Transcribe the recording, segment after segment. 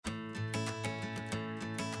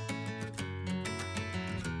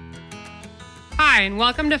Hi, and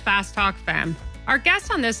welcome to Fast Talk Femme. Our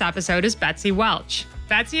guest on this episode is Betsy Welch.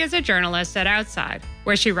 Betsy is a journalist at Outside,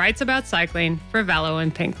 where she writes about cycling for Velo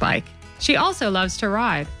and Pink Bike. She also loves to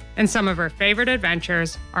ride, and some of her favorite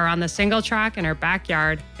adventures are on the single track in her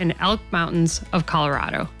backyard in Elk Mountains of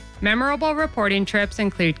Colorado. Memorable reporting trips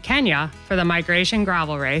include Kenya for the Migration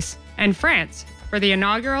Gravel Race and France for the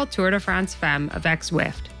inaugural Tour de France Femme avec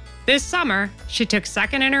Zwift. This summer, she took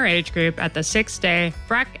second in her age group at the 6-day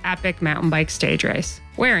Breck Epic mountain bike stage race,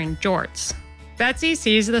 wearing jorts. Betsy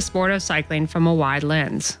sees the sport of cycling from a wide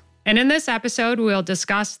lens. And in this episode, we'll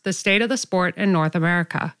discuss the state of the sport in North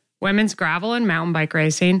America, women's gravel and mountain bike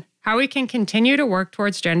racing, how we can continue to work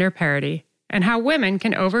towards gender parity, and how women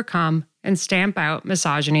can overcome and stamp out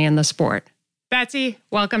misogyny in the sport. Betsy,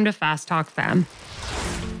 welcome to Fast Talk Femme.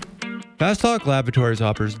 Fast Talk Laboratories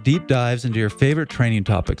offers deep dives into your favorite training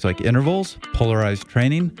topics like intervals, polarized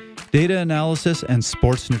training, data analysis, and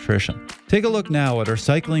sports nutrition. Take a look now at our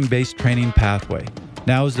cycling-based training pathway.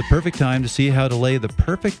 Now is the perfect time to see how to lay the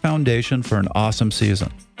perfect foundation for an awesome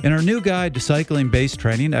season. In our new guide to cycling-based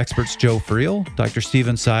training, experts Joe Friel, Dr.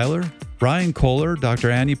 Steven Seiler, Brian Kohler,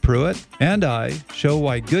 Dr. Annie Pruitt, and I show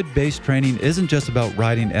why good base training isn't just about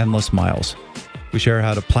riding endless miles. We share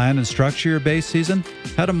how to plan and structure your base season,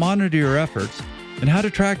 how to monitor your efforts, and how to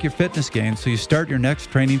track your fitness gains so you start your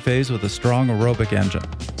next training phase with a strong aerobic engine.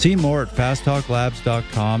 See more at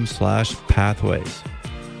fasttalklabs.com/pathways.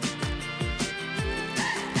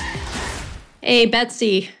 Hey,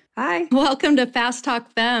 Betsy. Hi. Welcome to Fast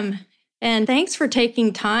Talk Femme. And thanks for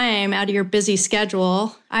taking time out of your busy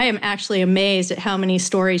schedule. I am actually amazed at how many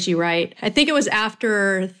stories you write. I think it was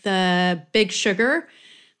after the Big Sugar.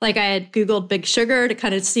 I had Googled Big Sugar to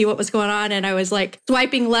kind of see what was going on. And I was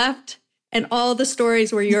swiping left and all the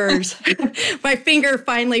stories were yours. My finger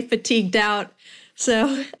finally fatigued out. So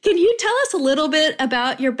can you tell us a little bit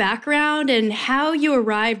about your background and how you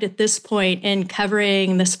arrived at this point in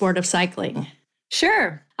covering the sport of cycling?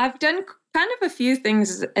 Sure. I've done kind of a few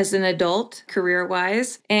things as an adult,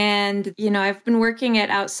 career-wise. And, I've been working at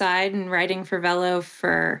Outside and writing for Velo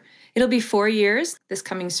it'll be 4 years this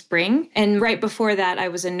coming spring. And right before that, I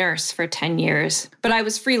was a nurse for 10 years. But I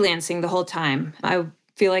was freelancing the whole time. I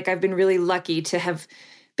feel like I've been really lucky to have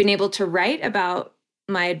been able to write about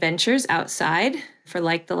my adventures outside for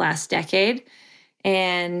the last decade.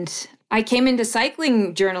 And I came into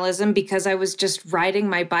cycling journalism because I was just riding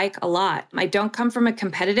my bike a lot. I don't come from a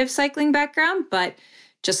competitive cycling background, but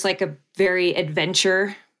just a very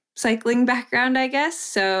adventure cycling background, I guess.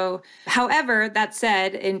 So, however, that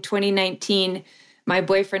said, in 2019, my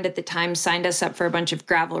boyfriend at the time signed us up for a bunch of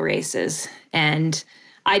gravel races. And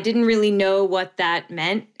I didn't really know what that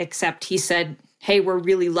meant, except he said, hey, we're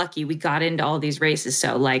really lucky we got into all these races.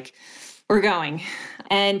 So we're going.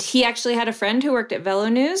 And he actually had a friend who worked at Velo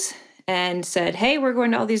News and said, hey, we're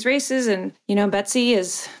going to all these races. And, Betsy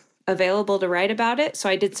is available to write about it. So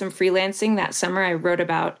I did some freelancing that summer. I wrote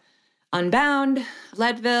about Unbound,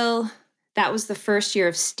 Leadville. That was the first year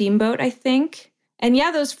of Steamboat, I think. And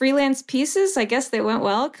yeah, those freelance pieces, I guess they went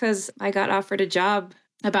well because I got offered a job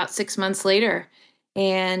about 6 months later.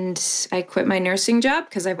 And I quit my nursing job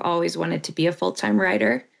because I've always wanted to be a full-time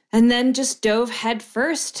writer. And then just dove head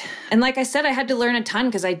first. And like I said, I had to learn a ton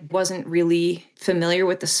because I wasn't really familiar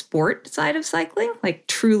with the sport side of cycling,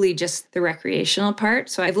 truly just the recreational part.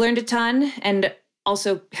 So I've learned a ton and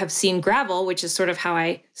also have seen gravel, which is sort of how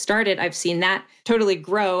I started. I've seen that totally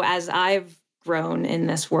grow as I've grown in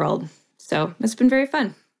this world. So it's been very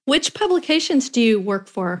fun. Which publications do you work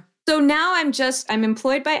for? So now I'm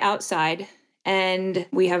employed by Outside, and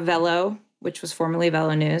we have Velo, which was formerly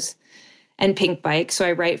Velo News, and Pink Bike. So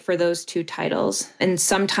I write for those two titles and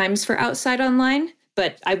sometimes for Outside Online,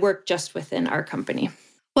 but I work just within our company.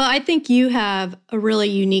 Well, I think you have a really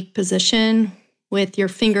unique position with your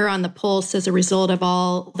finger on the pulse as a result of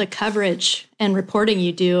all the coverage and reporting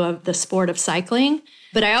you do of the sport of cycling.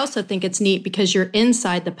 But I also think it's neat because you're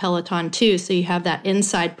inside the peloton too, so you have that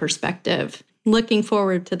inside perspective. Looking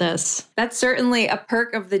forward to this. That's certainly a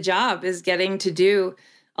perk of the job, is getting to do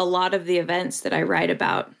a lot of the events that I write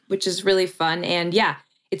about, which is really fun. And yeah,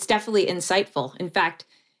 it's definitely insightful. In fact,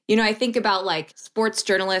 I think about sports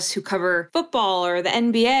journalists who cover football or the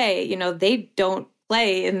NBA, they don't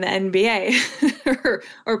play in the NBA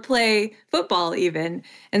or play football even.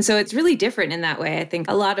 And so it's really different in that way. I think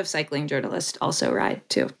a lot of cycling journalists also ride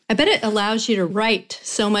too. I bet it allows you to write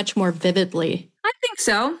so much more vividly. I think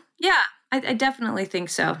so. Yeah, I definitely think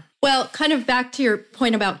so. Well, kind of back to your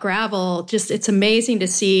point about gravel, it's amazing to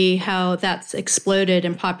see how that's exploded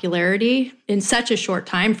in popularity in such a short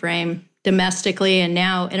time frame, domestically and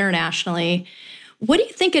now internationally. What do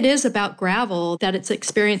you think it is about gravel that it's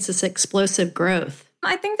experienced this explosive growth?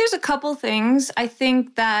 I think there's a couple things. I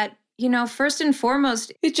think that, first and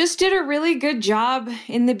foremost, it just did a really good job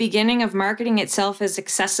in the beginning of marketing itself as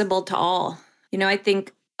accessible to all. I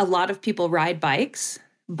think a lot of people ride bikes,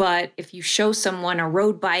 but if you show someone a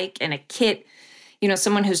road bike and a kit,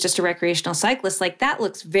 someone who's just a recreational cyclist, like that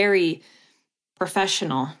looks very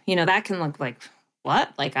professional. That can look like,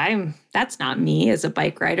 what? Like that's not me as a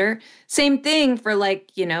bike rider. Same thing for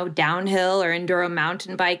downhill or enduro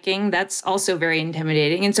mountain biking. That's also very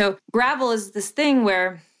intimidating. And so gravel is this thing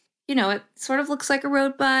where, it sort of looks like a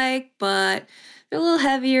road bike, but they're a little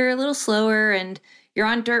heavier, a little slower, and you're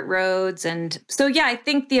on dirt roads. And so, yeah, I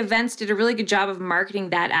think the events did a really good job of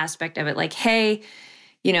marketing that aspect of it. Like, hey,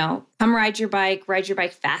 come ride your bike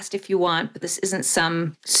fast if you want, but this isn't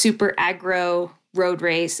some super aggro road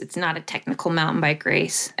race. It's not a technical mountain bike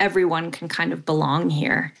race. Everyone can kind of belong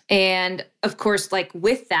here. And of course,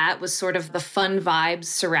 with that was sort of the fun vibes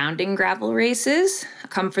surrounding gravel races.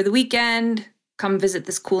 Come for the weekend, come visit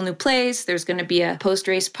this cool new place. There's going to be a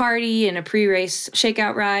post-race party and a pre-race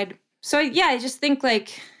shakeout ride. So yeah, I just think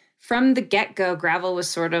from the get-go, gravel was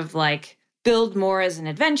sort of build more as an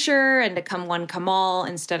adventure and to come one, come all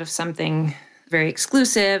instead of something very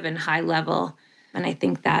exclusive and high level. And I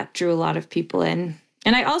think that drew a lot of people in.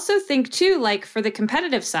 And I also think too, for the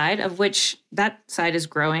competitive side, of which that side is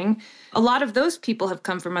growing, a lot of those people have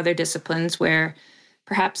come from other disciplines where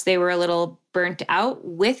perhaps they were a little burnt out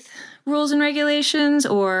with rules and regulations,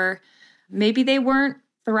 or maybe they weren't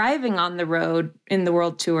thriving on the road in the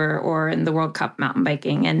World Tour or in the World Cup mountain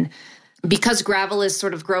biking. And because gravel is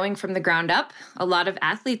sort of growing from the ground up, a lot of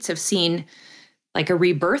athletes have seen a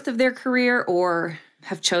rebirth of their career or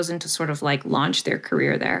have chosen to sort of launch their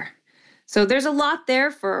career there. So there's a lot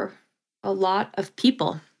there for a lot of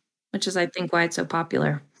people, which is, I think, why it's so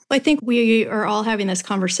popular. I think we are all having this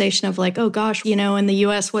conversation of oh gosh, in the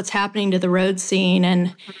US, what's happening to the road scene?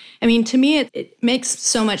 And I mean, to me, it makes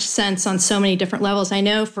so much sense on so many different levels. I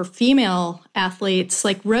know for female athletes,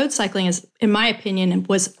 road cycling is, in my opinion,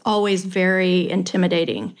 was always very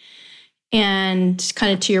intimidating. And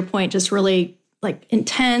kind of to your point, just really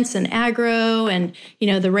intense and aggro. And,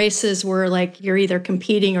 the races were you're either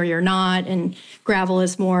competing or you're not. And gravel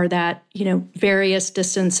is more that, various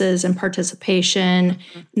distances and participation,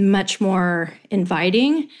 much more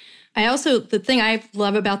inviting. The thing I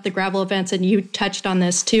love about the gravel events, and you touched on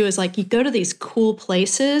this too, is you go to these cool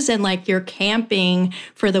places and you're camping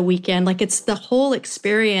for the weekend. It's the whole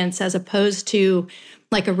experience as opposed to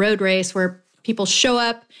a road race where people show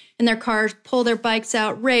up in their cars, pull their bikes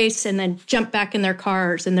out, race, and then jump back in their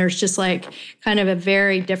cars. And there's just kind of a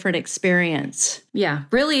very different experience. Yeah,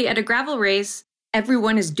 really at a gravel race,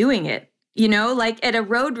 everyone is doing it. At a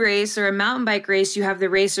road race or a mountain bike race, you have the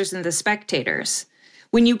racers and the spectators.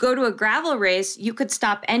 When you go to a gravel race, you could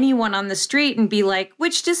stop anyone on the street and be like,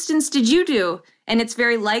 which distance did you do? And it's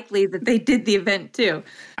very likely that they did the event too.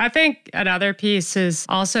 I think another piece is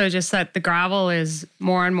also just that the gravel is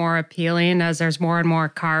more and more appealing as there's more and more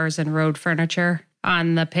cars and road furniture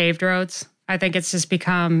on the paved roads. I think it's just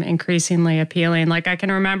become increasingly appealing. I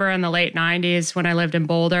can remember in the late 90s when I lived in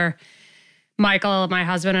Boulder, Michael, my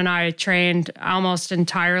husband, and I trained almost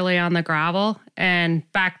entirely on the gravel. And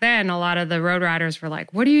back then, a lot of the road riders were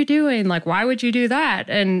like, what are you doing? Why would you do that?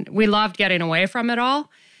 And we loved getting away from it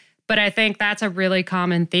all. But I think that's a really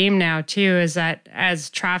common theme now, too, is that as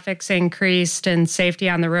traffic's increased and safety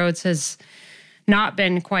on the roads has not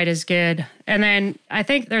been quite as good. And then I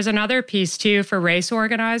think there's another piece, too, for race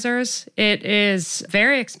organizers. It is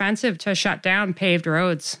very expensive to shut down paved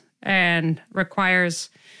roads and requires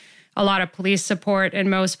a lot of police support in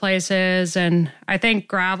most places. And I think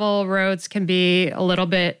gravel roads can be a little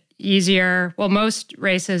bit easier. Well, most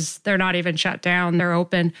races, they're not even shut down. They're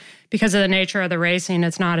open. Because of the nature of the racing,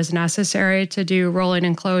 it's not as necessary to do rolling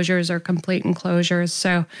enclosures or complete enclosures.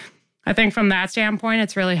 So I think from that standpoint,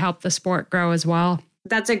 it's really helped the sport grow as well.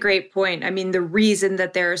 That's a great point. I mean, the reason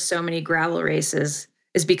that there are so many gravel races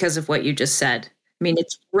is because of what you just said. I mean,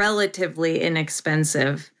 it's relatively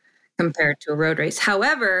inexpensive compared to a road race.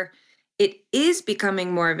 However, it is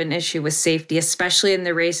becoming more of an issue with safety, especially in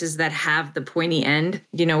the races that have the pointy end,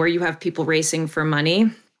 where you have people racing for money.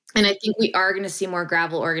 And I think we are going to see more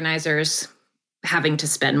gravel organizers having to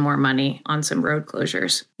spend more money on some road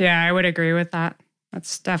closures. Yeah, I would agree with that.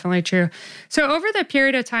 That's definitely true. So over the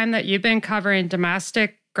period of time that you've been covering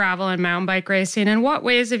domestic gravel and mountain bike racing, in what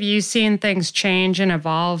ways have you seen things change and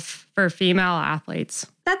evolve for female athletes?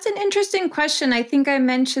 That's an interesting question. I think I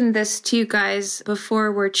mentioned this to you guys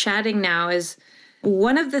before we're chatting now, is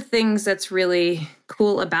one of the things that's really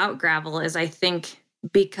cool about gravel is I think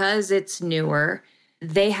because it's newer,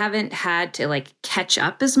 they haven't had to like catch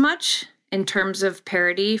up as much in terms of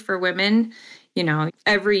parity for women. You know,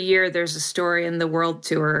 every year there's a story in the World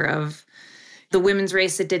Tour of the women's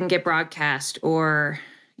race that didn't get broadcast, or,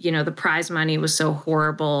 you know, the prize money was so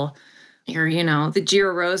horrible, or, you know, the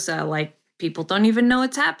Giro Rosa, like people don't even know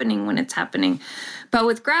it's happening when it's happening. But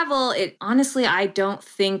with gravel, honestly, I don't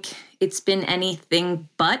think it's been anything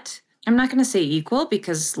but, I'm not going to say equal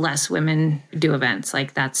because less women do events.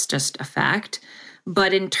 Like that's just a fact.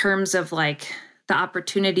 But in terms of like the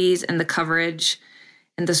opportunities and the coverage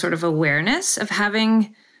and the sort of awareness of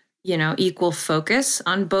having, you know, equal focus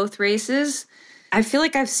on both races, I feel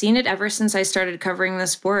like I've seen it ever since I started covering the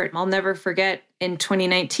sport. I'll never forget in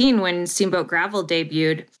 2019 when Steamboat Gravel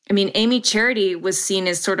debuted. I mean, Amy Charity was seen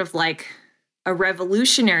as sort of like a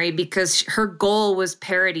revolutionary because her goal was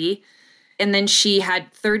parity. And then she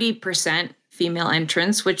had 30% female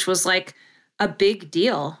entrants, which was like a big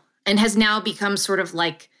deal and has now become sort of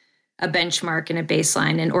like a benchmark and a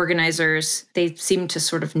baseline. And organizers, they seem to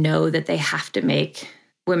sort of know that they have to make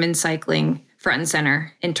women's cycling front and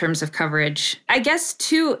center in terms of coverage. I guess,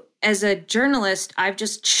 too, as a journalist, I've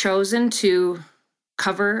just chosen to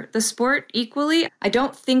cover the sport equally. I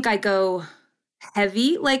don't think I go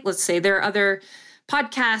heavy. Like, let's say there are other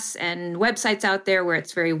podcasts and websites out there where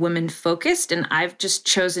it's very women focused. And I've just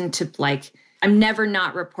chosen to like, I'm never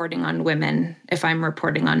not reporting on women if I'm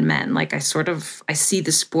reporting on men. Like I see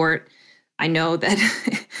the sport. I know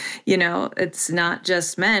that, you know, it's not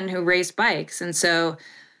just men who race bikes. And so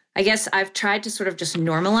I guess I've tried to sort of just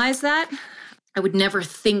normalize that. I would never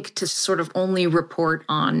think to sort of only report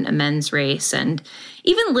on a men's race, and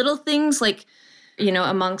even little things like, you know,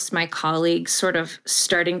 amongst my colleagues sort of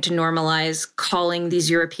starting to normalize calling these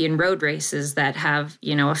European road races that have,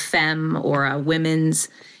 you know, a femme or a women's,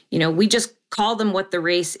 you know, we just call them what the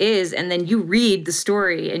race is. And then you read the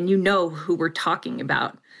story and you know who we're talking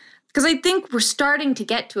about. Because I think we're starting to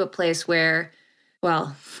get to a place where,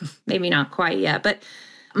 well, maybe not quite yet, but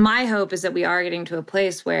my hope is that we are getting to a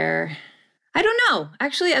place where, I don't know.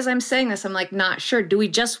 Actually, as I'm saying this, I'm like not sure. Do we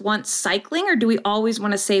just want cycling or do we always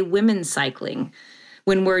want to say women's cycling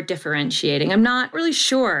when we're differentiating? I'm not really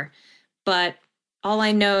sure. But all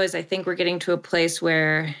I know is I think we're getting to a place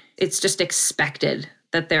where it's just expected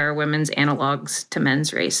that there are women's analogs to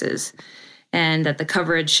men's races and that the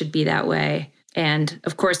coverage should be that way. And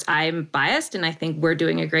of course, I'm biased and I think we're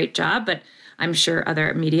doing a great job, but I'm sure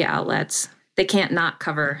other media outlets, they can't not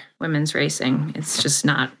cover women's racing. It's just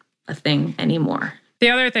not a thing anymore. The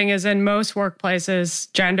other thing is in most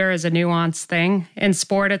workplaces, gender is a nuanced thing. In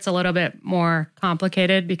sport, it's a little bit more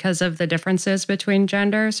complicated because of the differences between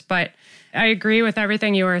genders. But I agree with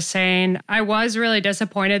everything you were saying. I was really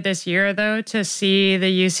disappointed this year, though, to see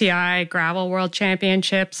the UCI Gravel World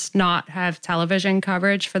Championships not have television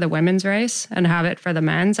coverage for the women's race and have it for the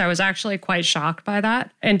men's. I was actually quite shocked by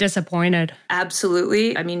that and disappointed.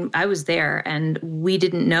 Absolutely. I mean, I was there and we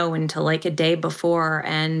didn't know until like a day before,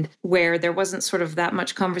 and where there wasn't sort of that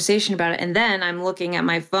much conversation about it. And then I'm looking at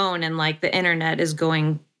my phone and like the internet is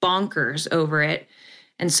going bonkers over it.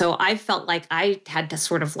 And so I felt like I had to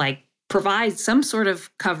sort of like provide some sort of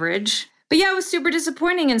coverage. But yeah, it was super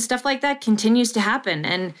disappointing, and stuff like that continues to happen.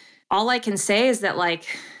 And all I can say is that, like,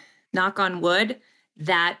 knock on wood,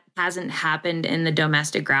 that hasn't happened in the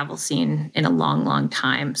domestic gravel scene in a long, long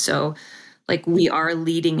time. So like we are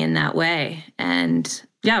leading in that way. And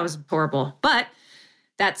yeah, it was horrible. But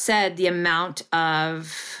that said, the amount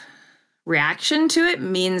of reaction to it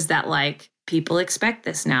means that like people expect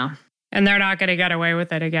this now. And they're not going to get away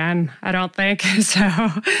with it again, I don't think. So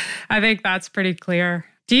I think that's pretty clear.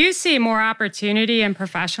 Do you see more opportunity and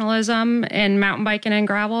professionalism in mountain biking and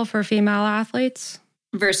gravel for female athletes?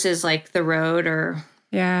 Versus like the road or...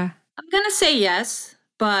 Yeah. I'm going to say yes,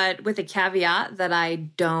 but with a caveat that I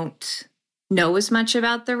don't know as much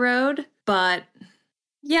about the road. But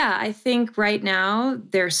yeah, I think right now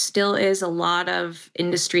there still is a lot of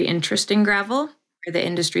industry interest in gravel. Where the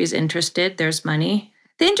industry is interested, there's money.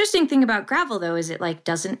 The interesting thing about gravel, though, is it like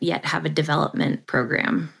doesn't yet have a development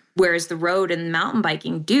program, whereas the road and mountain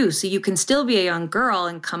biking do. So you can still be a young girl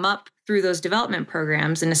and come up through those development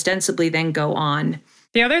programs and ostensibly then go on.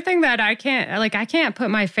 The other thing that I can't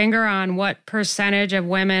put my finger on what percentage of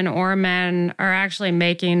women or men are actually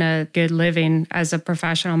making a good living as a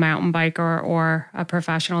professional mountain biker or a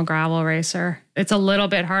professional gravel racer. it's a little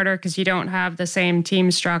bit harder because you don't have the same team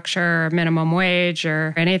structure or minimum wage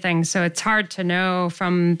or anything. So it's hard to know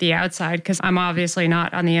from the outside because I'm obviously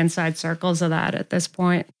not on the inside circles of that at this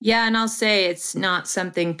point. Yeah, and I'll say it's not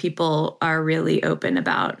something people are really open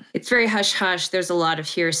about. It's very hush-hush. There's a lot of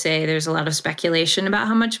hearsay. There's a lot of speculation about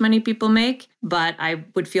how much money people make. But I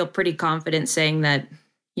would feel pretty confident saying that,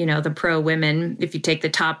 you know, the pro women, if you take the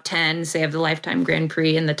top 10, say of the Lifetime Grand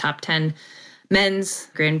Prix and the top 10 men's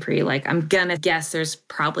Grand Prix, like I'm gonna guess there's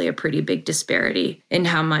probably a pretty big disparity in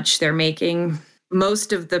how much they're making.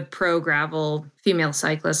 Most of the pro gravel female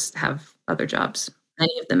cyclists have other jobs.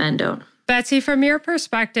 Many of the men don't. Betsy, from your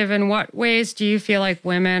perspective, in what ways do you feel like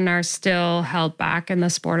women are still held back in the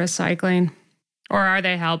sport of cycling? Or are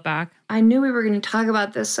they held back? I knew we were going to talk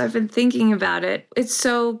about this, so I've been thinking about it. It's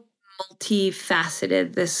so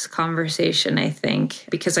multifaceted, this conversation, I think,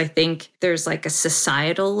 because I think there's like a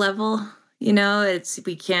societal level. You know,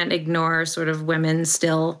 we can't ignore sort of women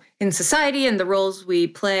still in society and the roles we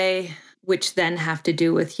play, which then have to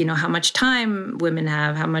do with, you know, how much time women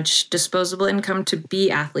have, how much disposable income to be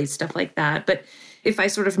athletes, stuff like that. But if I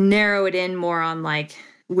sort of narrow it in more on like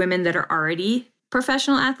women that are already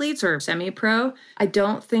professional athletes or semi-pro, I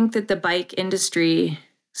don't think that the bike industry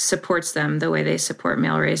supports them the way they support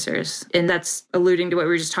male racers. And that's alluding to what we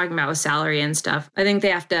were just talking about with salary and stuff. I think they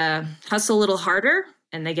have to hustle a little harder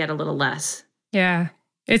and they get a little less. Yeah.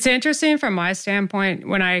 It's interesting from my standpoint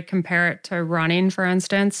when I compare it to running, for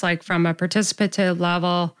instance, like from a participative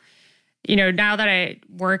level, you know, now that I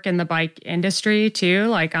work in the bike industry too,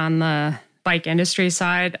 like on the bike industry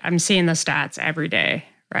side, I'm seeing the stats every day,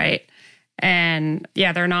 right? And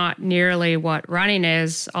yeah, they're not nearly what running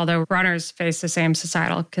is, although runners face the same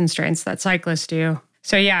societal constraints that cyclists do.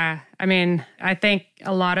 So yeah, I mean, I think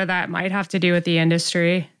a lot of that might have to do with the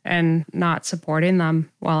industry and not supporting them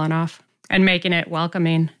well enough and making it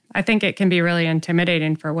welcoming. I think it can be really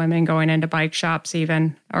intimidating for women going into bike shops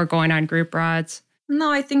even or going on group rides.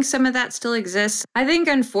 No, I think some of that still exists. I think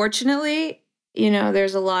unfortunately, you know,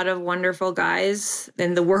 there's a lot of wonderful guys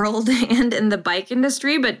in the world and in the bike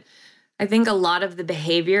industry, but I think a lot of the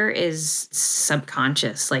behavior is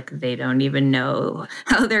subconscious. Like they don't even know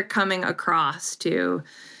how they're coming across to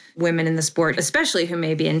women in the sport, especially who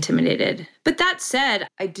may be intimidated. But that said,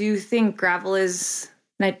 I do think gravel is,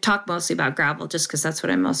 and I talk mostly about gravel just because that's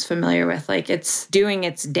what I'm most familiar with. Like it's doing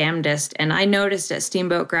its damnedest. And I noticed at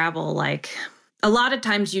Steamboat Gravel, like a lot of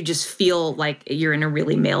times you just feel like you're in a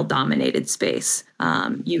really male-dominated space.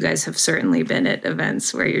 You guys have certainly been at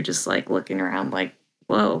events where you're just like looking around like,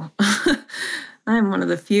 whoa, I'm one of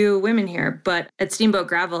the few women here. But at Steamboat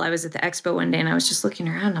Gravel, I was at the expo one day and I was just looking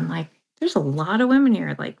around. I'm like, there's a lot of women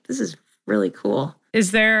here. Like, this is really cool.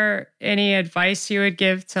 Is there any advice you would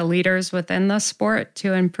give to leaders within the sport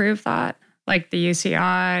to improve that? Like the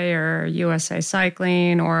UCI or USA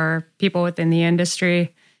Cycling or people within the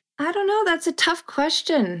industry? I don't know. That's a tough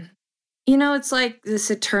question. You know, it's like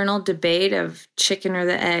this eternal debate of chicken or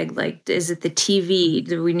the egg. Like, is it the TV?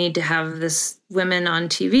 Do we need to have this women on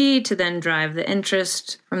TV to then drive the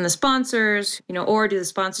interest from the sponsors? You know, or do the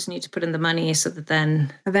sponsors need to put in the money so that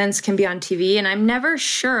then events can be on TV? And I'm never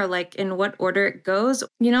sure, like, in what order it goes.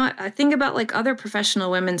 You know, I think about, like, other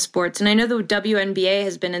professional women's sports. And I know the WNBA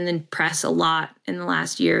has been in the press a lot in the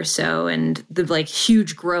last year or so. And the, like,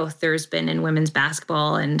 huge growth there's been in women's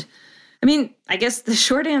basketball. And, I mean, I guess the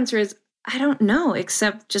short answer is, I don't know,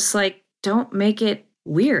 except just like, don't make it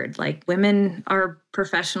weird. Like women are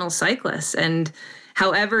professional cyclists and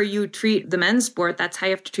however you treat the men's sport, that's how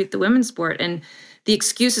you have to treat the women's sport. And the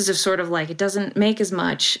excuses of sort of like, it doesn't make as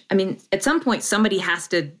much. I mean, at some point, somebody has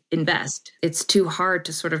to invest. It's too hard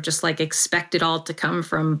to sort of just like expect it all to come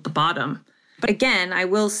from the bottom. But again, I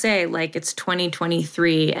will say like it's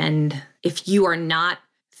 2023. And if you are not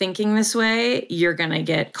thinking this way, you're going to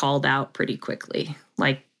get called out pretty quickly.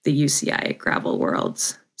 Like the UCI Gravel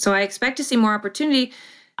Worlds. So I expect to see more opportunity.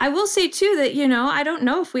 I will say too that, you know, I don't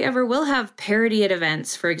know if we ever will have parity at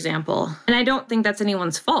events, for example. And I don't think that's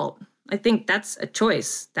anyone's fault. I think that's a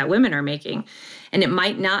choice that women are making. And it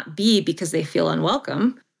might not be because they feel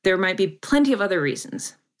unwelcome. There might be plenty of other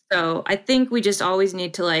reasons. So I think we just always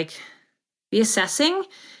need to like be assessing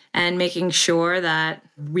and making sure that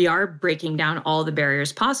we are breaking down all the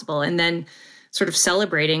barriers possible and then sort of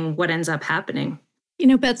celebrating what ends up happening. You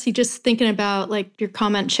know, Betsy, just thinking about like your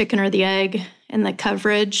comment, chicken or the egg and the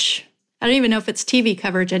coverage. I don't even know if it's TV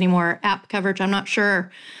coverage anymore, app coverage, I'm not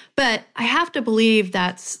sure. But I have to believe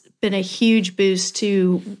that's been a huge boost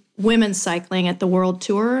to women's cycling at the world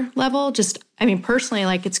tour level. Just, I mean, personally,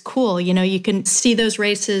 like it's cool. You know, you can see those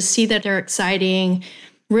races, see that they're exciting.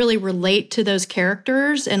 really relate to those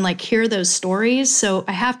characters and like hear those stories. So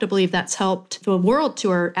I have to believe that's helped the World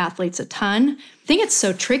Tour athletes a ton. I think it's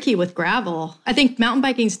so tricky with gravel. I think mountain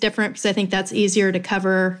biking is different because I think that's easier to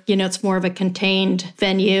cover. You know, it's more of a contained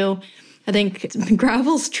venue. I think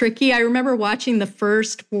gravel's tricky. I remember watching the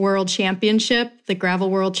first World Championship, the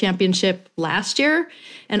Gravel World Championship last year.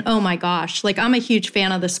 And oh my gosh, like I'm a huge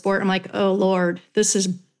fan of the sport. I'm like, oh Lord, this is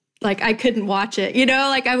like, I couldn't watch it. You know,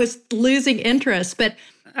 like I was losing interest. But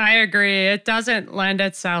I agree. It doesn't lend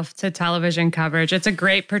itself to television coverage. It's a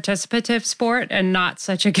great participative sport and not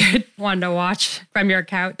such a good one to watch from your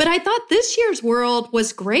couch. But I thought this year's World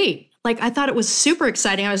was great. Like, I thought it was super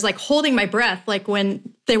exciting. I was like holding my breath, like when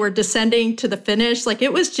they were descending to the finish, like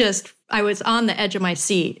it was just, I was on the edge of my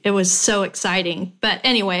seat. It was so exciting. But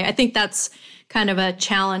anyway, I think that's kind of a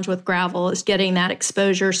challenge with gravel is getting that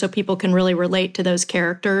exposure so people can really relate to those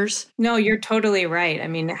characters. No, you're totally right. I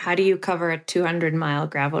mean, how do you cover a 200-mile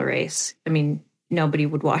gravel race? I mean, nobody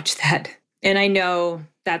would watch that. And I know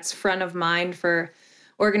that's front of mind for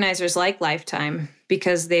organizers like Lifetime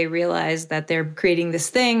because they realize that they're creating this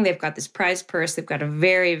thing. They've got this prize purse. They've got a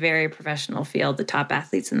very, very professional field, the top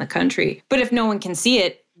athletes in the country. But if no one can see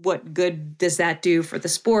it, what good does that do for the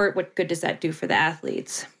sport? What good does that do for the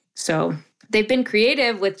athletes? So they've been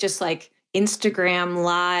creative with just like Instagram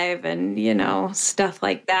Live and, you know, stuff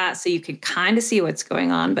like that. So you can kind of see what's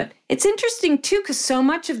going on. But it's interesting too, because so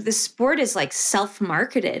much of the sport is like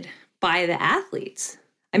self-marketed by the athletes.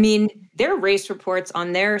 I mean, their race reports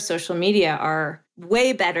on their social media are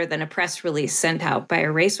way better than a press release sent out by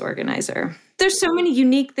a race organizer. There's so many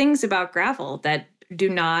unique things about gravel that do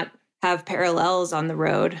not have parallels on the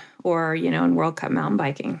road or, you know, in World Cup mountain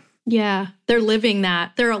biking. Yeah, they're living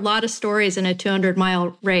that. There are a lot of stories in a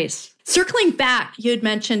 200-mile race. Circling back, you had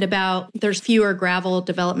mentioned about there's fewer gravel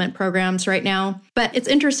development programs right now. But it's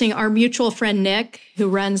interesting, our mutual friend Nick, who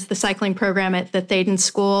runs the cycling program at the Thaden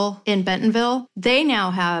School in Bentonville, they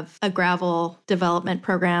now have a gravel development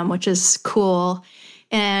program, which is cool.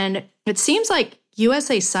 And it seems like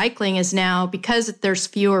USA Cycling is now, because there's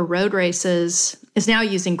fewer road races, is now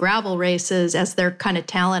using gravel races as their kind of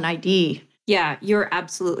talent ID. Yeah, you're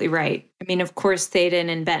absolutely right. I mean, of course, Thaden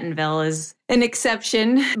and Bentonville is an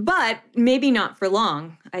exception, but maybe not for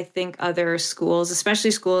long. I think other schools,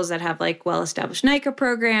 especially schools that have like well-established NICA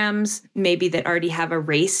programs, maybe that already have a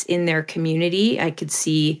race in their community, I could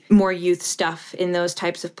see more youth stuff in those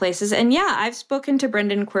types of places. And yeah, I've spoken to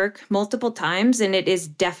Brendan Quirk multiple times, and it is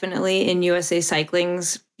definitely in USA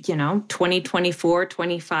Cycling's, 2024,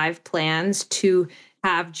 25 plans to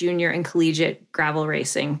have junior and collegiate gravel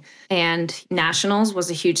racing. And Nationals was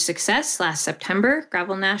a huge success last September,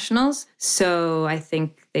 Gravel Nationals. So I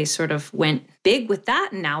think they sort of went big with that.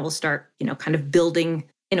 And now we'll start, kind of building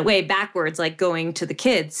in a way backwards, like going to the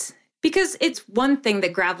kids. Because it's one thing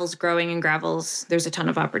that gravel's growing and there's a ton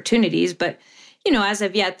of opportunities. But, as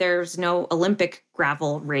of yet, there's no Olympic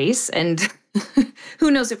gravel race. And who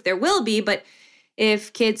knows if there will be, but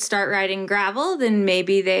if kids start riding gravel, then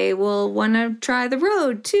maybe they will want to try the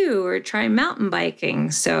road too, or try mountain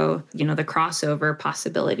biking. So, the crossover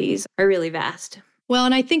possibilities are really vast. Well,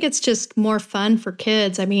 and I think it's just more fun for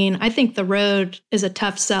kids. I mean, I think the road is a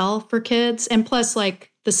tough sell for kids, and plus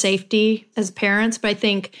like the safety as parents, but I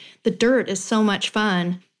think the dirt is so much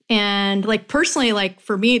fun. And like personally, like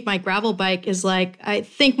for me, my gravel bike is like, I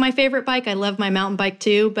think my favorite bike. I love my mountain bike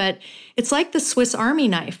too, but it's like the Swiss Army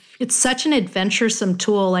knife. It's such an adventuresome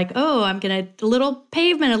tool. Like, oh, I'm going to a little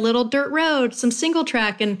pavement, a little dirt road, some single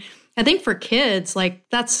track. And I think for kids, like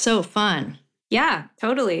that's so fun. Yeah,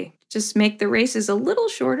 totally. Just make the races a little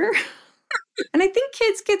shorter. And I think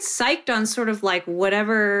kids get psyched on sort of like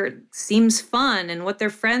whatever seems fun and what their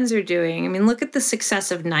friends are doing. I mean, look at the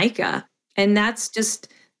success of NICA. And that's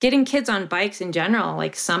just getting kids on bikes in general.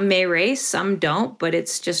 Like some may race, some don't, but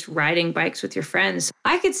it's just riding bikes with your friends.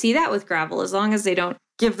 I could see that with gravel as long as they don't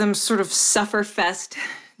give them sort of sufferfest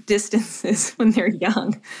distances when they're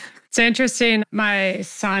young. It's interesting. My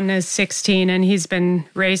son is 16 and he's been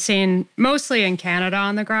racing mostly in Canada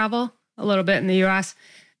on the gravel, a little bit in the US,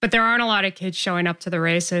 but there aren't a lot of kids showing up to the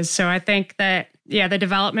races. So I think that, the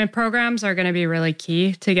development programs are going to be really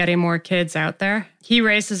key to getting more kids out there. He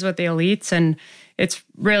races with the elites, and it's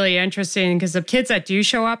really interesting because the kids that do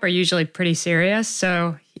show up are usually pretty serious.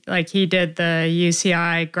 So like he did the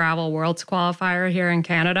UCI Gravel Worlds qualifier here in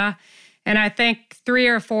Canada. And I think 3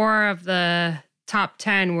 or 4 of the top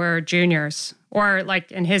 10 were juniors, or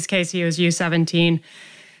like in his case, he was U17.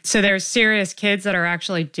 So there's serious kids that are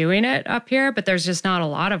actually doing it up here, but there's just not a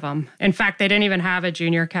lot of them. In fact, they didn't even have a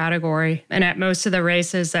junior category. And at most of the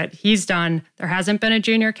races that he's done, there hasn't been a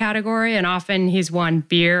junior category. And often he's won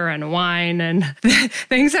beer and wine and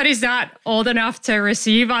things that he's not old enough to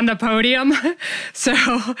receive on the podium. So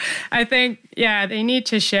I think, yeah, they need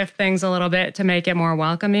to shift things a little bit to make it more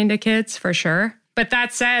welcoming to kids for sure. But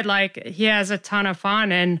that said, like, he has a ton of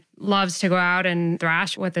fun and loves to go out and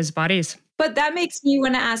thrash with his buddies. But that makes me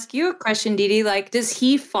want to ask you a question, Dee Dee. Like, does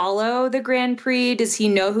he follow the Grand Prix? Does he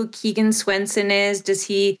know who Keegan Swenson is? Does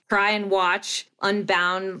he try and watch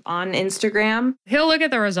Unbound on Instagram? He'll look at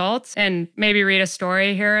the results and maybe read a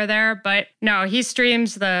story here or there. But no, he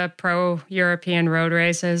streams the pro European road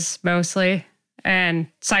races mostly and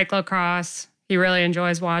cyclocross. He really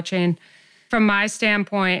enjoys watching. From my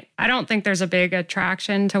standpoint, I don't think there's a big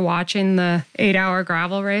attraction to watching the 8-hour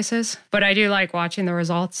gravel races, but I do like watching the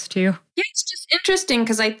results too. Yeah, it's just interesting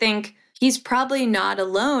because I think he's probably not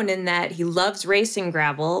alone in that he loves racing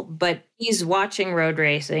gravel, but he's watching road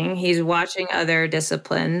racing. He's watching other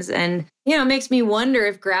disciplines. And, you know, it makes me wonder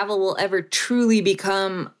if gravel will ever truly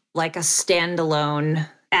become like a standalone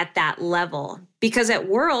at that level. Because at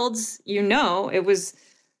Worlds, you know, it was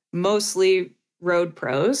mostly road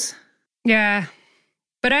pros. Yeah.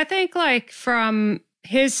 But I think like from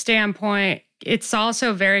his standpoint, it's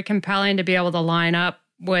also very compelling to be able to line up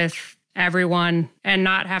with everyone and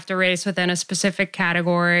not have to race within a specific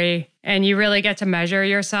category. And you really get to measure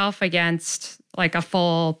yourself against like a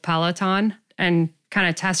full peloton and kind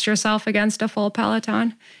of test yourself against a full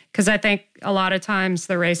peloton. Because I think a lot of times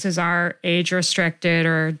the races are age restricted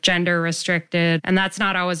or gender restricted, and that's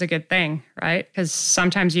not always a good thing, right? Because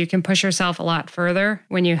sometimes you can push yourself a lot further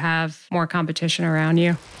when you have more competition around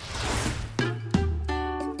you.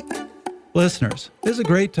 Listeners, this is a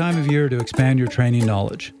great time of year to expand your training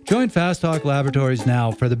knowledge. Join Fast Talk Laboratories now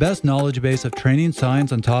for the best knowledge base of training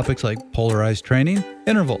science on topics like polarized training,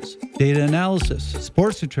 intervals, data analysis,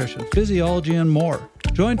 sports nutrition, physiology, and more.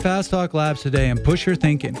 Join Fast Talk Labs today and push your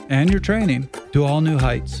thinking and your training to all new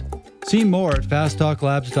heights. See more at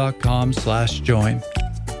fasttalklabs.com/join.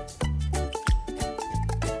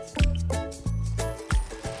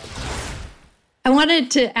 I wanted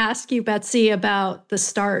to ask you, Betsy, about the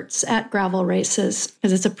starts at gravel races,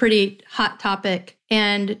 because it's a pretty hot topic,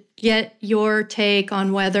 and get your take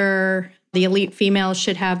on whether the elite females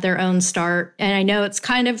should have their own start. And I know it's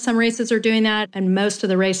kind of, some races are doing that, and most of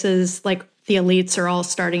the races, like the elites, are all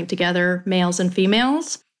starting together, males and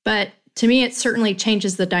females. But to me, it certainly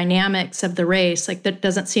changes the dynamics of the race. Like, that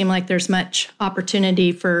doesn't seem like there's much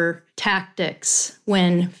opportunity for tactics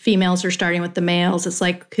when females are starting with the males. It's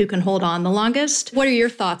like, who can hold on the longest? What are your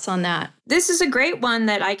thoughts on that? This is a great one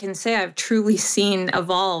that I can say I've truly seen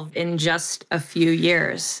evolve in just a few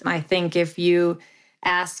years. I think if you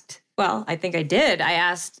asked, well, I think I did. I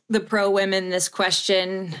asked the pro women this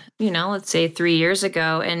question, let's say 3 years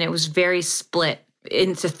ago, and it was very split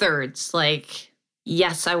into thirds. Like,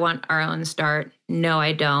 yes, I want our own start. No,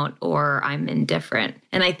 I don't, or I'm indifferent.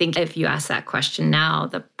 And I think if you ask that question now,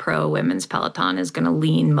 the pro women's peloton is going to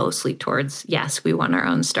lean mostly towards, yes, we want our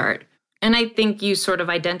own start. And I think you sort of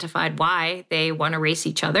identified why they want to race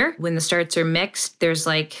each other. When the starts are mixed, there's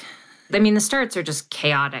the starts are just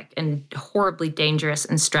chaotic and horribly dangerous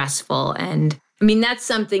and stressful. And that's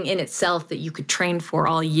something in itself that you could train for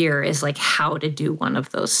all year, is like how to do one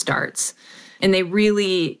of those starts. And they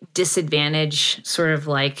really disadvantage sort of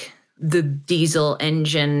like the diesel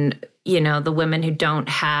engine, the women who don't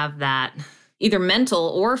have that either mental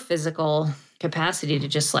or physical capacity to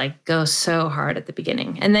just like go so hard at the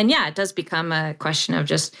beginning. And then, it does become a question of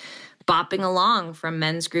just bopping along from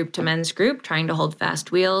men's group to men's group, trying to hold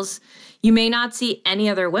fast wheels. You may not see any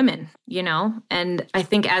other women, and I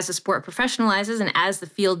think as the sport professionalizes and as the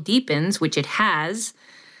field deepens, which it has,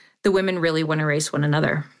 the women really want to race one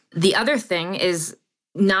another. The other thing is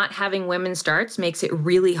not having women's starts makes it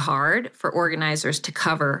really hard for organizers to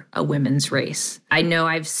cover a women's race. I know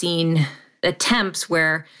I've seen attempts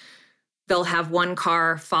where they'll have one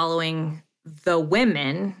car following the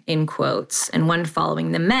women, in quotes, and one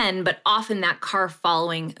following the men, but often that car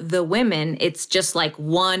following the women, it's just like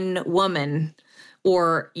one woman,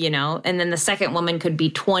 or, and then the second woman could be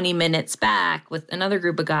 20 minutes back with another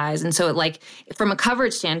group of guys. And so from a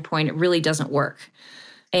coverage standpoint, it really doesn't work.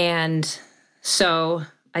 And so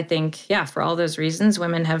I think, for all those reasons,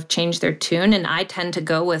 women have changed their tune. And I tend to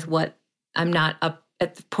go with what I'm not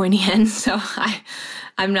at the pointy end. So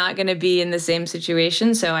I'm not going to be in the same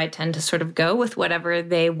situation. So I tend to sort of go with whatever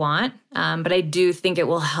they want. But I do think it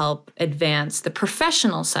will help advance the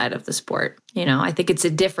professional side of the sport. I think it's a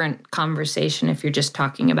different conversation if you're just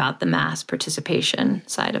talking about the mass participation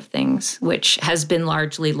side of things, which has been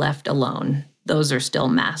largely left alone. Those are still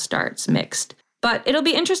mass starts mixed. But it'll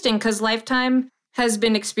be interesting because Lifetime has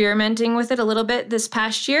been experimenting with it a little bit this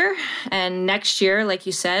past year. And next year, like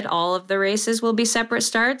you said, all of the races will be separate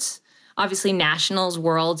starts. Obviously, nationals,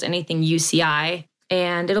 worlds, anything UCI.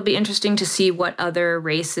 And it'll be interesting to see what other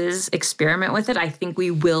races experiment with it. I think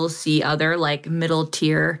we will see other like middle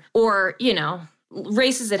tier or,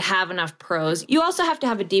 races that have enough pros. You also have to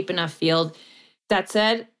have a deep enough field. That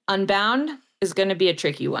said, Unbound is going to be a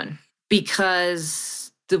tricky one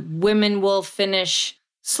because the women will finish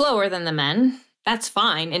slower than the men. That's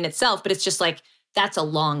fine in itself, but it's just like, that's a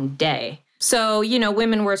long day. So,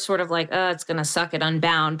 women were sort of like, it's going to suck at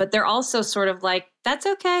Unbound, but they're also sort of like, that's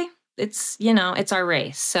okay. It's, it's our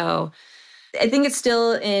race. So I think it's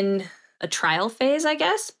still in a trial phase, I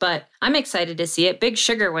guess, but I'm excited to see it. Big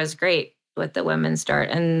Sugar was great with the women's start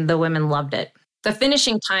and the women loved it. The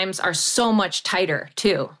finishing times are so much tighter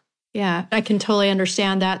too. Yeah, I can totally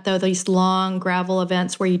understand that though. These long gravel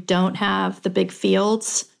events where you don't have the big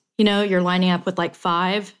fields, you're lining up with like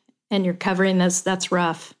 5 and you're covering this, that's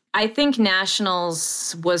rough. I think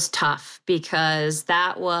nationals was tough because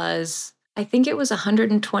I think it was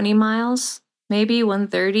 120 miles, maybe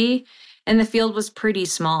 130. And the field was pretty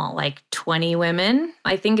small, like 20 women.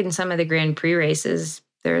 I think in some of the Grand Prix races,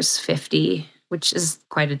 there's 50, which is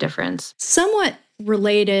quite a difference. Somewhat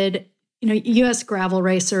related, U.S. gravel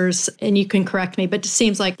racers, and you can correct me, but it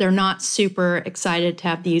seems like they're not super excited to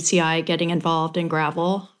have the UCI getting involved in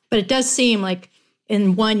gravel. But it does seem like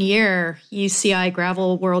in 1 year, UCI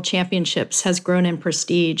Gravel World Championships has grown in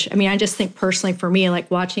prestige. I mean, I just think personally for me,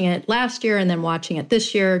 like watching it last year and then watching it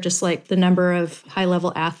this year, just like the number of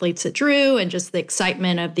high-level athletes it drew and just the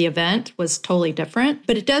excitement of the event was totally different.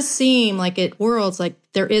 But it does seem like at Worlds, like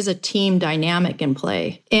there is a team dynamic in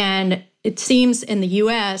play. And it seems in the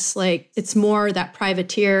U.S. like it's more that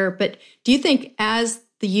privateer. But do you think as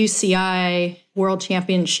the UCI World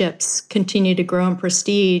Championships continue to grow in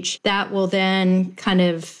prestige, that will then kind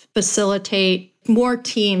of facilitate more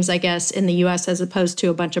teams, I guess, in the U.S. as opposed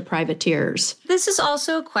to a bunch of privateers? This is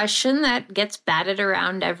also a question that gets batted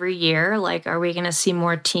around every year. Like, are we going to see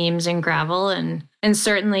more teams in gravel? And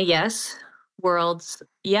certainly, yes. Worlds,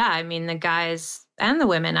 yeah. I mean, the guys and the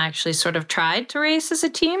women actually sort of tried to race as a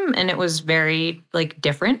team, and it was very,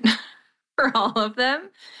 different for all of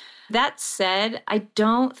them. That said, I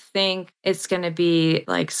don't think it's going to be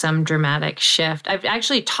like some dramatic shift. I've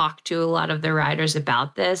actually talked to a lot of the riders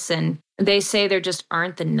about this, and they say there just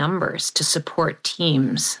aren't the numbers to support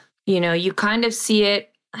teams. You kind of see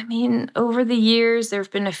it. I mean, over the years, there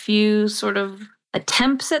have been a few sort of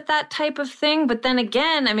attempts at that type of thing. But then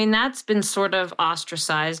again, I mean, that's been sort of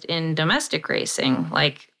ostracized in domestic racing.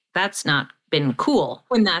 Like, that's not been cool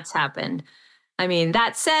when that's happened. I mean,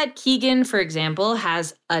 that said, Keegan, for example,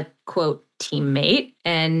 has a, quote, teammate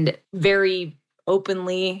and very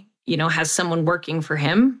openly, has someone working for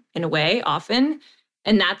him in a way often.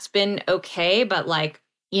 And that's been okay. But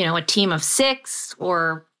a team of 6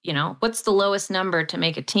 or, what's the lowest number to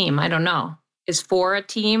make a team? I don't know. Is 4 a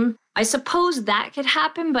team? I suppose that could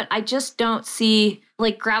happen, but I just don't see,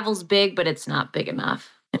 gravel's big, but it's not big enough,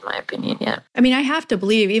 in my opinion, yet. I mean, I have to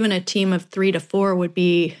believe even a team of 3 to 4 would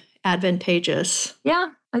be advantageous.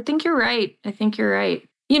 Yeah, I think you're right.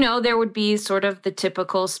 There would be sort of the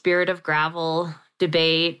typical spirit of gravel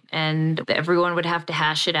debate, and everyone would have to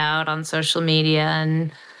hash it out on social media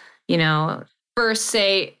and, first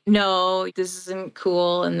say, no, this isn't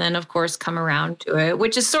cool, and then, of course, come around to it,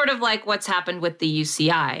 which is sort of like what's happened with the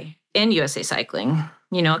UCI and USA Cycling.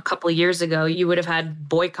 A couple of years ago, you would have had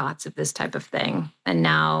boycotts of this type of thing, and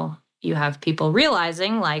now you have people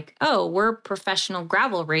realizing oh, we're professional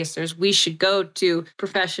gravel racers. We should go to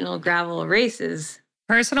professional gravel races.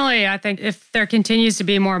 Personally, I think if there continues to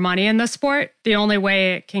be more money in the sport, the only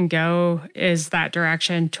way it can go is that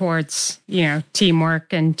direction towards,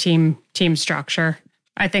 teamwork and team structure.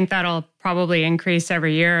 I think that'll probably increase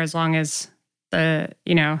every year as long as the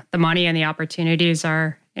money and the opportunities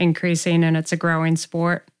are increasing and it's a growing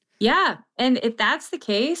sport. Yeah. And if that's the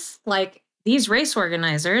case, these race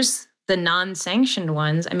organizers, the non-sanctioned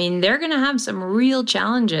ones, I mean, they're going to have some real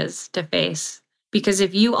challenges to face. Because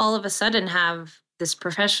if you all of a sudden have this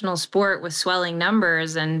professional sport with swelling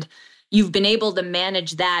numbers and you've been able to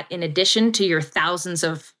manage that in addition to your thousands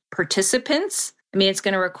of participants, I mean, it's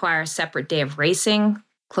going to require a separate day of racing,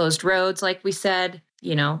 closed roads, like we said.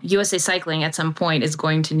 USA Cycling at some point is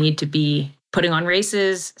going to need to be putting on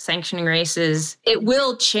races, sanctioning races. It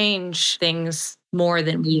will change things more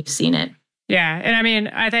than we've seen it. Yeah. And I mean,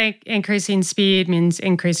 I think increasing speed means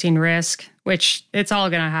increasing risk, which it's all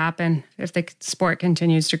going to happen if the sport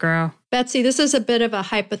continues to grow. Betsy, this is a bit of a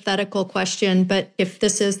hypothetical question, but if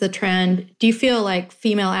this is the trend, do you feel like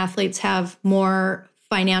female athletes have more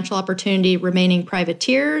financial opportunity remaining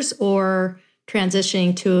privateers or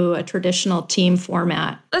transitioning to a traditional team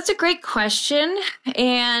format? That's a great question.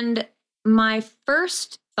 And my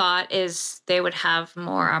first thought is they would have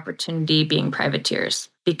more opportunity being privateers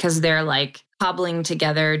because they're like cobbling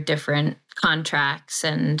together different contracts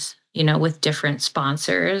and, with different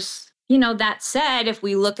sponsors. That said, if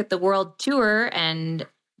we look at the World Tour and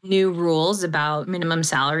new rules about minimum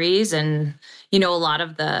salaries and, a lot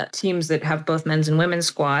of the teams that have both men's and women's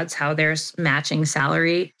squads, how there's matching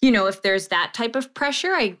salary, if there's that type of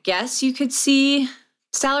pressure, I guess you could see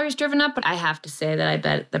salaries driven up. But I have to say that I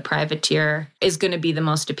bet the privateer is going to be the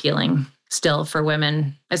most appealing still for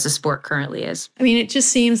women as the sport currently is. I mean, it just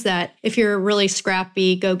seems that if you're a really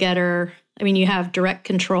scrappy go-getter, you have direct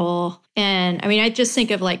control. And I just think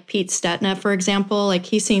of like Pete Stetina, for example. Like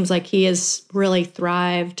he seems like he has really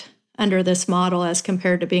thrived under this model as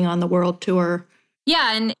compared to being on the World Tour.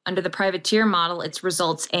 Yeah. And under the privateer model, it's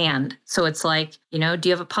results and. So it's like, do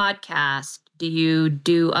you have a podcast? Do you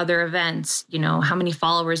do other events? How many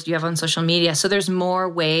followers do you have on social media? So there's more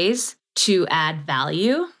ways to add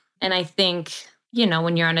value. And I think,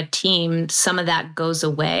 when you're on a team, some of that goes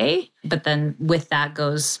away, but then with that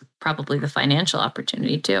goes probably the financial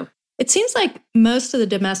opportunity too. It seems like most of the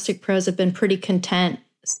domestic pros have been pretty content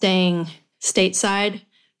staying stateside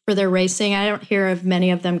for their racing. I don't hear of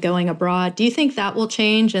many of them going abroad. Do you think that will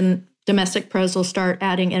change and domestic pros will start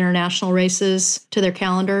adding international races to their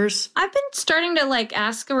calendars? I've been starting to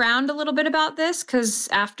ask around a little bit about this because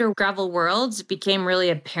after Gravel Worlds, it became really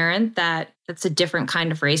apparent that it's a different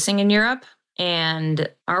kind of racing in Europe. And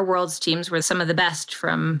our Worlds teams were some of the best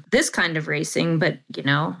from this kind of racing, but,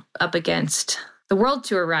 up against the World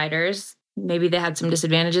Tour riders, maybe they had some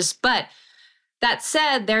disadvantages. But that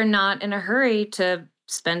said, they're not in a hurry to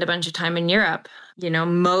spend a bunch of time in Europe.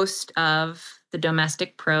 Most of the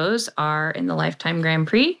domestic pros are in the Lifetime Grand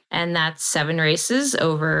Prix, and that's 7 races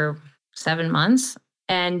over 7 months.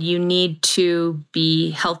 And you need to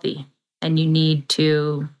be healthy and you need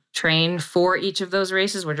to train for each of those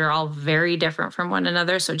races, which are all very different from one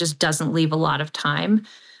another. So it just doesn't leave a lot of time.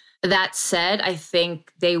 That said, I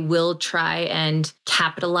think they will try and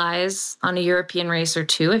capitalize on a European race or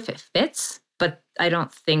two if it fits. But I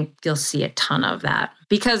don't think you'll see a ton of that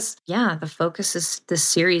because, the focus is the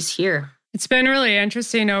series here. It's been really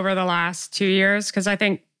interesting over the last 2 years because I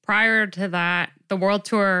think prior to that, the World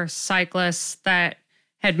Tour cyclists that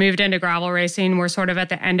had moved into gravel racing were sort of at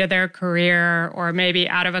the end of their career or maybe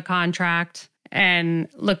out of a contract and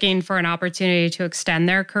looking for an opportunity to extend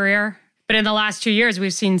their career. But in the last 2 years,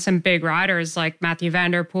 we've seen some big riders like Mathieu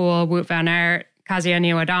van der Poel, Wout van Aert, Kasia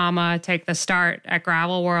Niewiadoma take the start at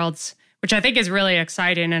Gravel Worlds, which I think is really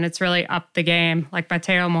exciting and it's really upped the game. Like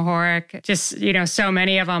Mateo Mohoric, just, so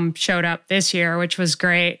many of them showed up this year, which was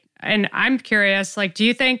great. And I'm curious, do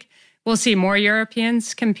you think we'll see more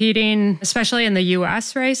Europeans competing, especially in the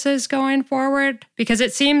US races going forward? Because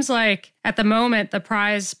it seems like at the moment, the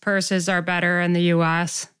prize purses are better in the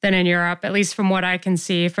US than in Europe, at least from what I can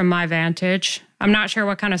see from my vantage. I'm not sure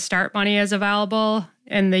what kind of start money is available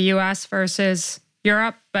in the US versus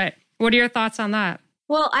Europe, but what are your thoughts on that?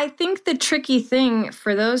 Well, I think the tricky thing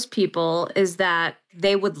for those people is that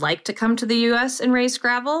they would like to come to the US and race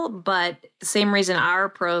gravel, but the same reason our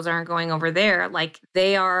pros aren't going over there,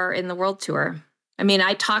 they are in the World Tour.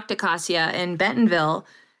 I talked to Kasia in Bentonville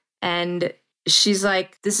and she's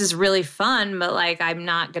like, this is really fun, but I'm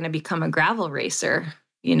not going to become a gravel racer.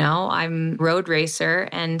 I'm road racer.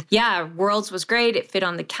 And Worlds was great. It fit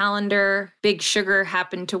on the calendar. Big Sugar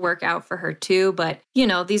happened to work out for her too. But,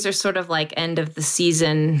 these are sort of end of the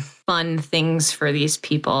season fun things for these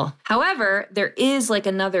people. However, there is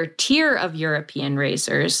another tier of European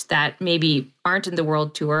racers that maybe aren't in the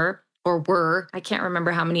World Tour or were. I can't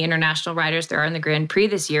remember how many international riders there are in the Grand Prix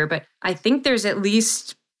this year, but I think there's at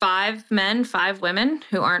least 5 men, 5 women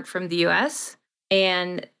who aren't from the US.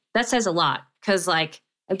 And that says a lot because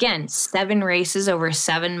again, 7 races over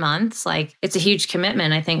 7 months, it's a huge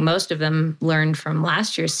commitment. I think most of them learned from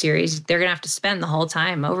last year's series. They're going to have to spend the whole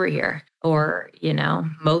time over here or,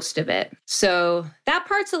 most of it. So that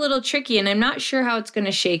part's a little tricky and I'm not sure how it's going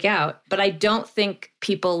to shake out. But I don't think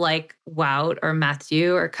people like Wout or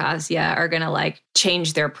Mathieu or Kasia are going to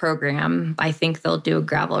change their program. I think they'll do a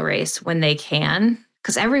gravel race when they can.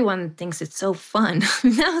 because everyone thinks it's so fun.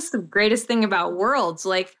 That was the greatest thing about Worlds.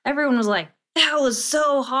 Like everyone was like, that was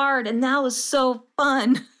so hard and that was so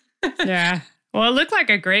fun. Yeah. Well, it looked like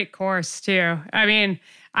a great course too. I mean,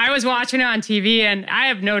 I was watching it on TV and I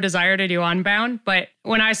have no desire to do Unbound, but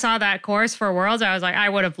when I saw that course for Worlds, I was like, I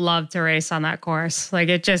would have loved to race on that course. Like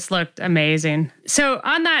it just looked amazing. So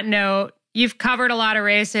on that note, you've covered a lot of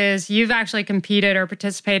races. You've actually competed or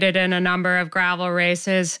participated in a number of gravel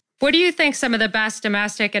races. What do you think some of the best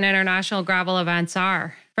domestic and international gravel events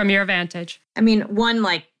are from your vantage? I mean, one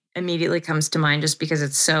like immediately comes to mind just because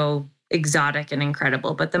it's so exotic and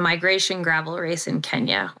incredible. But the Migration gravel race in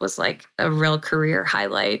Kenya was like a real career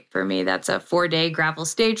highlight for me. That's a 4-day gravel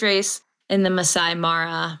stage race in the Masai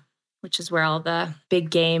Mara, which is where all the big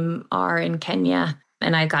game are in Kenya.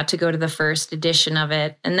 And I got to go to the first edition of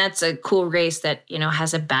it. And that's a cool race that, you know,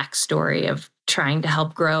 has a backstory of trying to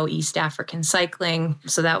help grow East African cycling.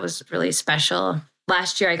 So that was really special.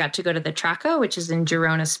 Last year, I got to go to the Traco, which is in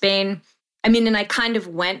Girona, Spain. I mean, and I kind of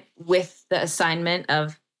went with the assignment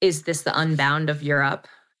of, is this the Unbound of Europe?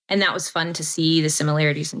 And that was fun to see the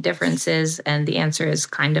similarities and differences. And the answer is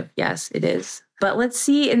kind of, yes, it is. But let's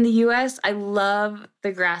see, in the US, I love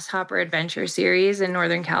the Grasshopper Adventure Series in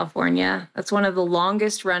Northern California. That's one of the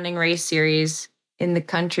longest running race series in the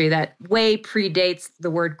country that way predates the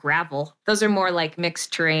word gravel. Those are more like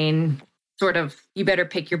mixed terrain, sort of, you better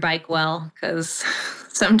pick your bike well, because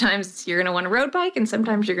sometimes you're going to want a road bike and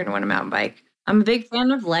sometimes you're going to want a mountain bike. I'm a big fan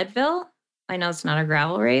of Leadville. I know it's not a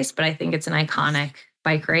gravel race, but I think it's an iconic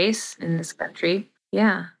bike race in this country.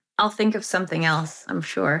 Yeah, I'll think of something else, I'm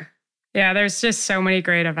sure. Yeah, there's just so many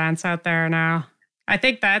great events out there now. I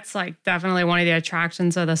think that's like definitely one of the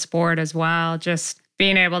attractions of the sport as well. Just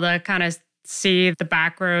being able to kind of see the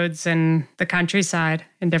back roads and the countryside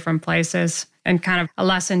in different places and kind of a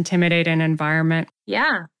less intimidating environment.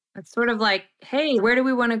 Yeah, it's sort of like, hey, where do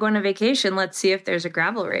we want to go on a vacation? Let's see if there's a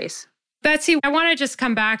gravel race. Betsy, I want to just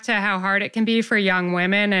come back to how hard it can be for young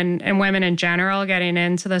women and women in general getting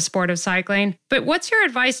into the sport of cycling. But what's your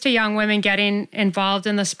advice to young women getting involved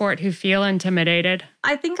in the sport who feel intimidated?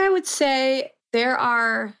 I think I would say there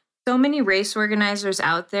are so many race organizers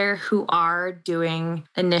out there who are doing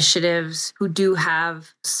initiatives, who do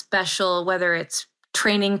have special, whether it's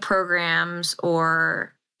training programs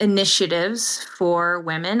or initiatives for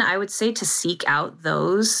women. I would say to seek out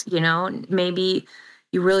those, you know, maybe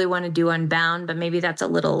you really want to do Unbound, but maybe that's a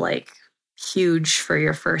little like huge for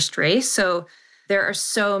your first race. So there are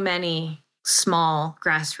so many small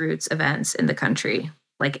grassroots events in the country,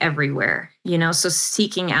 like everywhere, you know, so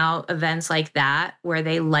seeking out events like that where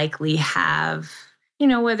they likely have, you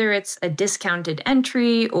know, whether it's a discounted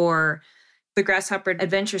entry or the Grasshopper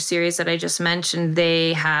Adventure Series that I just mentioned,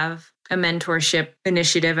 they have a mentorship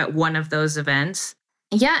initiative at one of those events.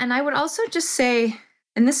 Yeah. And I would also just say,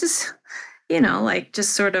 and this is, you know, like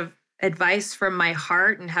just sort of advice from my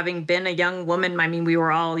heart and having been a young woman. I mean, we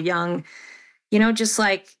were all young, you know, just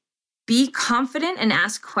like be confident and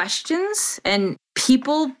ask questions, and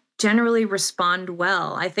people generally respond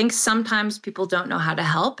well. I think sometimes people don't know how to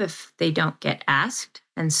help if they don't get asked.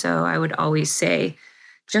 And so I would always say,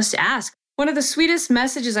 just ask. One of the sweetest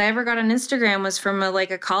messages I ever got on Instagram was from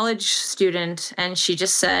a college student. And she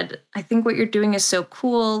just said, I think what you're doing is so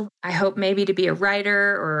cool. I hope maybe to be a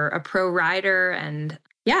writer or a pro rider. And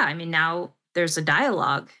yeah, I mean, now there's a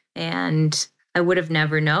dialogue and I would have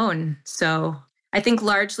never known. So I think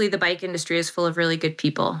largely the bike industry is full of really good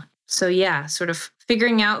people. So yeah, sort of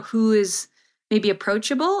figuring out who is maybe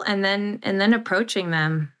approachable and then approaching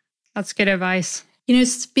them. That's good advice. You know,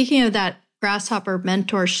 speaking of that Grasshopper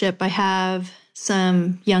mentorship, I have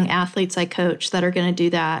some young athletes I coach that are going to do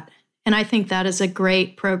that. And I think that is a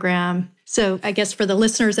great program. So I guess for the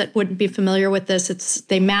listeners that wouldn't be familiar with this,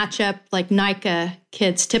 they match up like NICA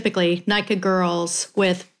kids, typically NICA girls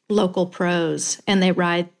with local pros, and they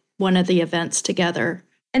ride one of the events together.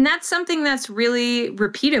 And that's something that's really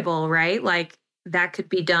repeatable, right? Like that could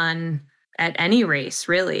be done at any race,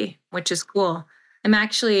 really, which is cool. I'm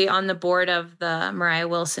actually on the board of the Mariah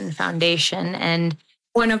Wilson Foundation, and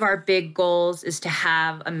one of our big goals is to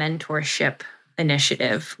have a mentorship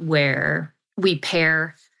initiative where we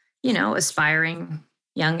pair, you know, aspiring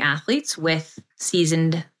young athletes with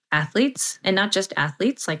seasoned athletes, and not just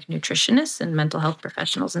athletes, like nutritionists and mental health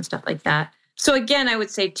professionals and stuff like that. So again, I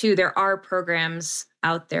would say too, there are programs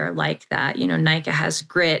out there like that. You know, NICA has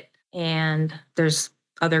Grit, and there's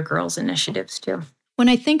other girls' initiatives too. When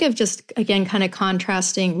I think of just, again, kind of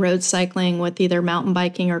contrasting road cycling with either mountain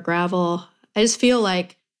biking or gravel, I just feel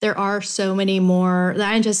like there are so many more.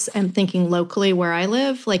 I just am thinking locally where I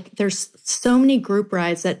live, like there's so many group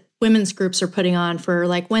rides that women's groups are putting on for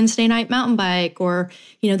like Wednesday night mountain bike, or,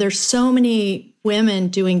 there's so many women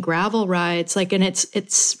doing gravel rides, and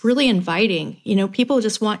it's really inviting. People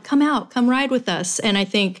just want, come out, come ride with us. And I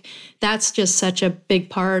think that's just such a big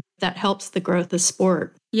part that helps the growth of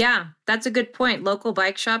sport. Yeah, that's a good point. Local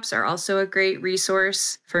bike shops are also a great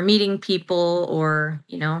resource for meeting people or,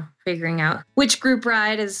 figuring out which group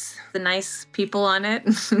ride is the nice people on it.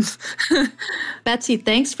 Betsy,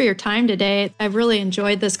 thanks for your time today. I've really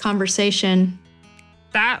enjoyed this conversation.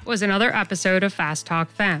 That was another episode of Fast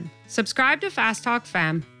Talk Femme. Subscribe to Fast Talk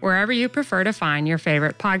Femme wherever you prefer to find your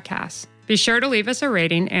favorite podcasts. Be sure to leave us a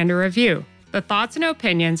rating and a review. The thoughts and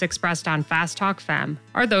opinions expressed on Fast Talk Femme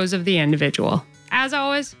are those of the individual. As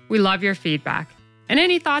always, we love your feedback and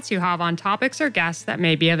any thoughts you have on topics or guests that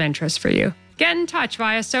may be of interest for you. Get in touch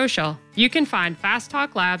via social. You can find Fast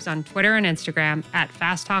Talk Labs on Twitter and Instagram at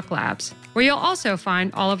Fast Talk Labs, where you'll also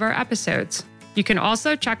find all of our episodes. You can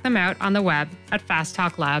also check them out on the web at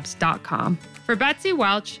fasttalklabs.com. For Betsy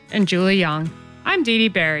Welch and Julie Young, I'm Dee Dee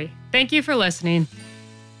Berry. Thank you for listening.